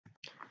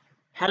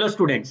Hello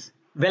students,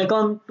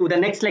 welcome to the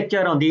next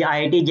lecture on the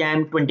IIT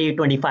JAM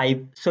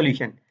 2025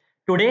 solution.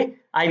 Today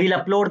I will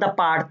upload the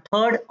part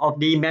 3rd of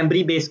the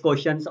memory based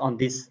questions on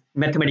this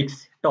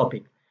mathematics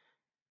topic.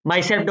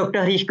 Myself Dr.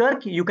 Harish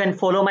Garg, you can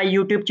follow my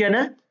YouTube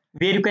channel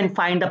where you can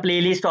find the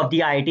playlist of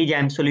the IIT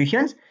JAM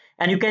solutions,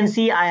 and you can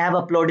see I have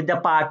uploaded the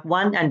part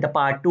 1 and the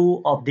part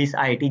 2 of this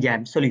IIT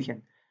JAM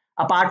solution.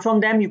 Apart from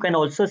them, you can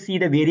also see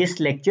the various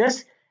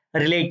lectures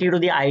related to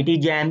the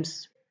IIT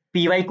JAM's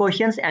PY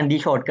questions and the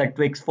shortcut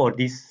tricks for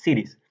this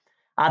series.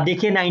 आप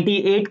देखिए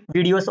 98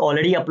 videos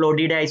already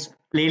uploaded है इस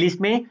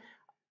playlist में.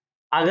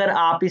 अगर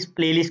आप इस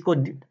playlist को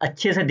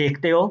अच्छे से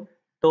देखते हो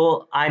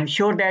तो I am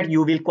sure that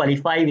you will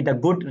qualify with a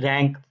good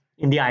rank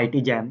in the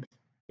IIT JAM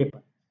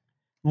paper.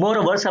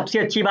 Moreover सबसे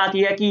अच्छी बात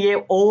यह है कि ये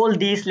all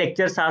these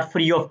lectures are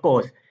free of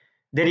cost.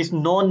 There is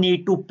no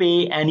need to पे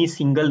any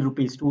single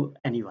rupees to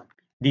anyone.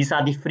 These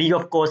are the free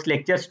of cost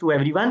lectures to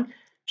everyone.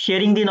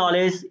 Sharing the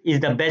knowledge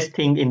is the best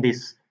thing in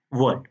this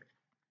world.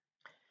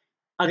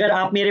 अगर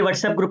आप मेरे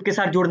WhatsApp group के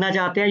साथ जुड़ना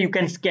चाहते हैं, you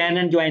can scan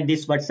and join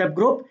this WhatsApp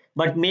group.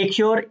 But make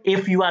sure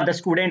if you are the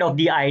student of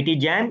the IIT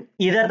JAM,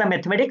 either the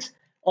mathematics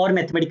or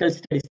mathematical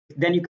statistics,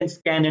 then you can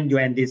scan and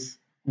join this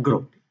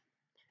group.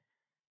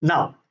 Now,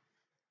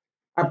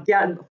 अब क्या?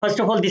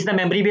 First of all, this is the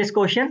memory based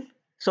question.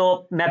 So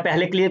मैं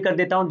पहले clear कर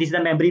देता हूँ. This is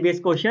the memory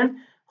based question.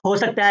 हो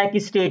सकता है कि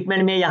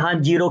स्टेटमेंट में यहाँ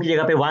 0 की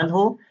जगह पे 1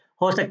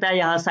 हो सकता है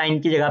यहाँ साइन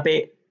की जगह पे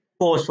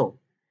कोस हो.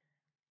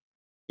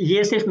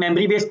 ये सिर्फ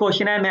मेमोरी बेस्ड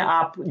क्वेश्चन है. मैं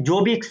आप जो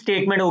भी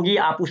स्टेटमेंट होगी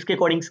आप उसके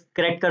अकॉर्डिंग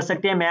करेक्ट कर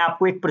सकते हैं. मैं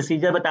आपको एक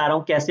प्रोसीजर बता रहा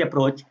हूँ कैसे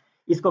अप्रोच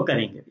इसको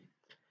करेंगे.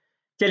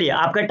 चलिए,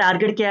 आपका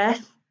टारगेट क्या है?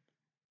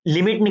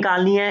 लिमिट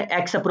निकालनी है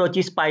x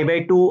अप्रोचेस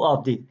π/2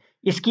 ऑफ दी.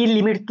 इसकी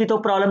लिमिट की तो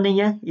प्रॉब्लम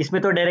नहीं है,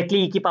 इसमें तो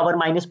डायरेक्टली e की पावर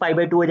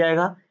 -π/2 हो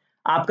जाएगा.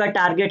 आपका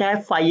टारगेट है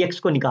 5x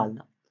को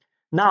निकालना.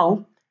 Now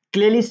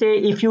clearly say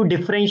if you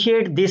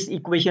differentiate this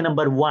equation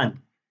number 1,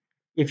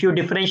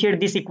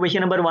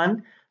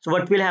 so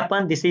what will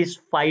happen? This is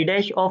phi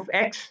dash of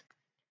x,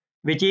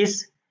 which is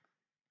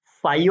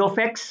phi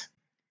of x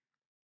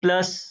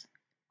plus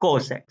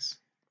cos x.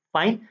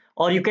 Fine.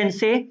 Or you can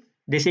say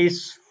this is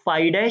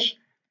phi dash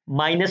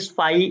minus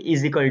phi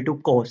is equal to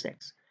cos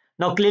x.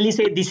 Now clearly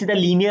say this is the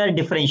linear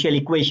differential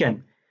equation.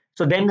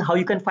 So then how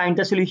you can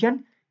find the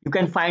solution? You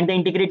can find the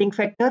integrating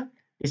factor.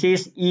 This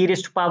is e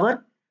raised to power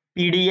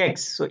p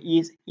dx, so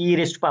is e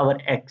raised to power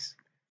x.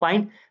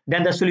 Fine.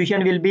 Then the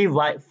solution will be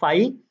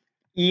phi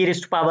e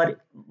raised to power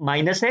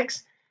minus x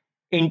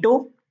into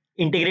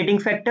integrating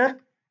factor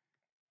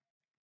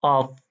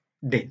of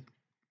this.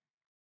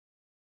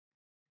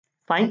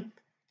 Fine.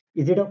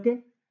 Is it okay?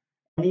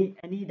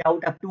 Any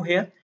doubt up to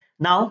here?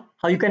 Now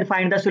how you can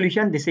find the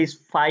solution? This is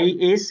phi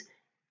is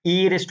e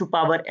raised to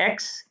power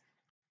x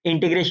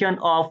integration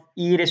of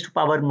e raised to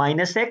power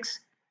minus x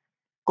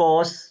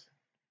cos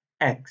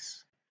x.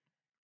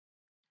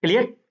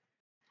 Clear?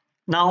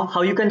 Now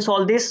how you can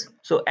solve this?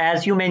 So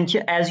as you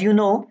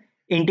know,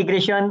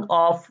 integration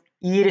of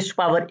e raised to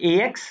power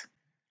ax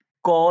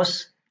cos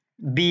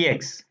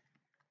bx,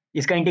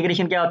 इसका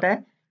integration क्या होता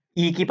है?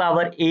 e की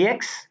power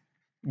ax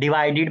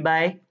divided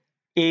by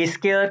a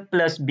square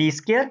plus b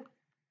square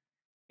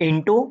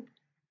into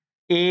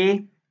a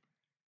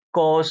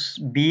cos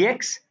bx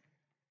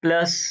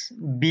plus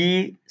b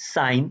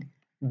sin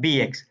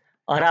bx.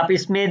 और आप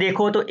इसमें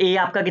देखो तो a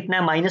आपका कितना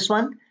है?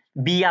 -1.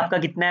 b आपका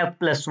कितना है?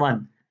 +1.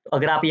 तो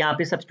अगर आप यहाँ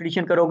पे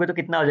सब्स्टिट्यूशन करोगे तो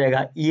कितना हो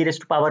जाएगा? e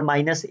rest power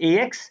minus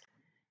ax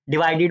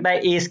divided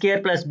by a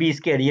square plus b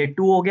square, ये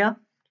 2 हो गया.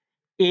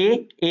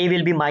 a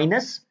will be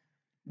minus,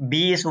 b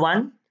is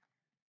 1.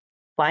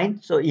 Fine.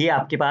 सो ये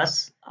आपके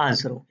पास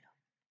आंसर हो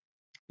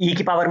गया. e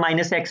की पावर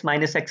माइनस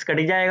एक्स कट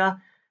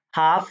जाएगा.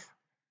 हाफ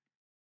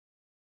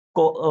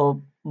को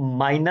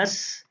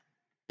माइनस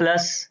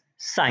प्लस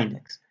साइन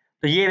एक्स,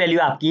 तो ये वैल्यू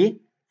आपकी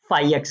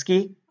 5x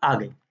की आ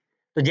गई.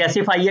 तो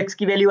जैसे 5x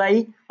की वैल्यू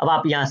आई, अब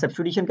आप यहाँ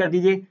सब्स्टिट्यूशन कर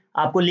दीजिए.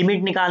 आपको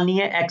लिमिट निकालनी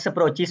है x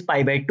approaches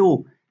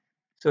π/2.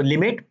 So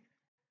limit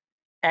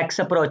x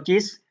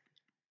approaches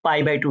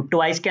π/2,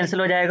 twice cancel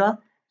हो जाएगा.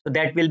 तो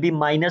that will be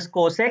minus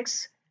cos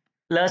x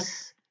plus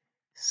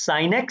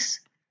sine x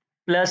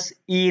plus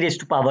E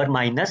rest power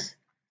minus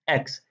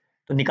x.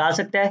 तो निकाल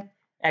सकता है.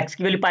 x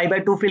की वैल्यू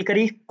π/2 फिल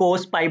करी,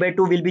 कोस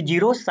π/2 will be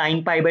 0,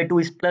 sign π/2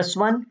 is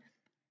 +1,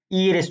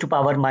 E rest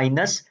power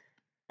minus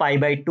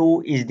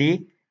π/2 is the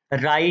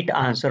right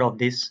answer of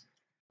this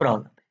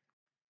problem.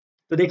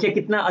 तो देखिए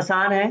कितना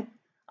आसान है,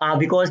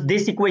 because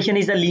this equation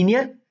is a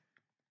linear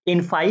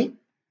in phi.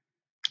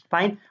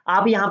 Fine.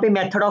 आप यहाँ पे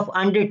मेथड ऑफ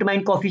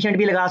अनडिटरमाइंड कोएफिशिएंट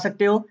भी लगा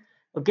सकते हो.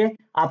 ओके,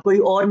 आप कोई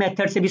और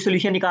मेथड से भी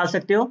सोल्यूशन निकाल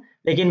सकते हो,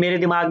 लेकिन मेरे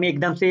दिमाग में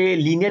एकदम से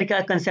लीनियर का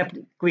कंसेप्ट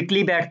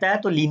क्विकली बैठता है,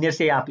 तो लीनियर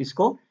से आप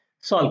इसको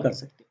सॉल्व कर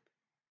सकते हो.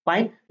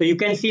 फाइन. तो you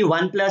can see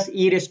 1 plus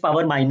E rest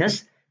power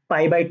minus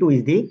π/2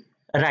 is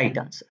the right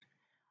answer.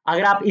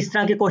 अगर आप इस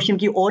तरह के क्वेश्चन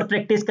की और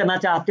प्रैक्टिस करना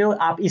चाहते हो,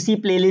 आप इसी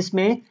प्लेलिस्ट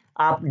में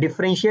आप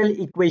डिफरेंशियल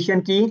इक्वेशन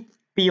की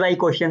पीवाई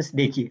क्वेश्चंस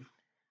देखिए.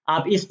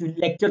 आप इस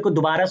लेक्चर को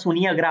दोबारा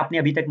सुनिए अगर आपने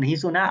अभी तक नहीं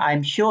सुना. I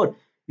am sure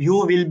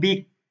you will be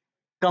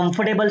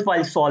comfortable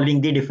while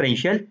solving the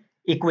differential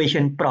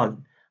equation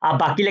problem. आप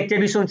बाकी लेक्चर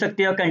भी सुन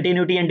सकते हो,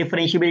 continuity and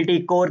differentiability,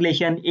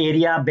 correlation,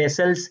 area,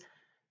 vessels,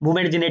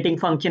 movement generating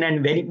function, and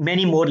very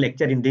many more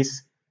lecture in this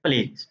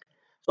playlist.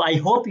 So I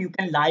hope you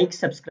can like,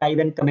 subscribe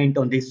and comment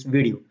on this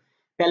video.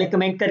 पहले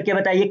comment करके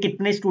बताइए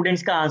कितने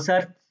students का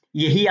answer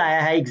यही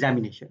आया है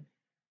examination.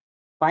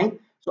 Fine,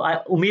 सो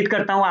उम्मीद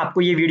करता हूं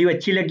आपको ये वीडियो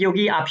अच्छी लगी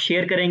होगी, आप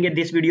शेयर करेंगे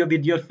this video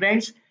with your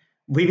friends.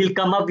 We will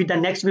come up with the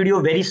next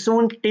video very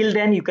soon. Till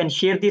then, you can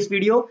share this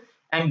video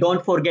and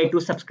don't forget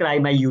to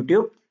subscribe my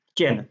YouTube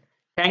channel.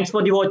 Thanks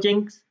for the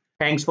watching.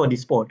 Thanks for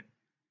the support.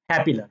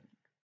 Happy learning.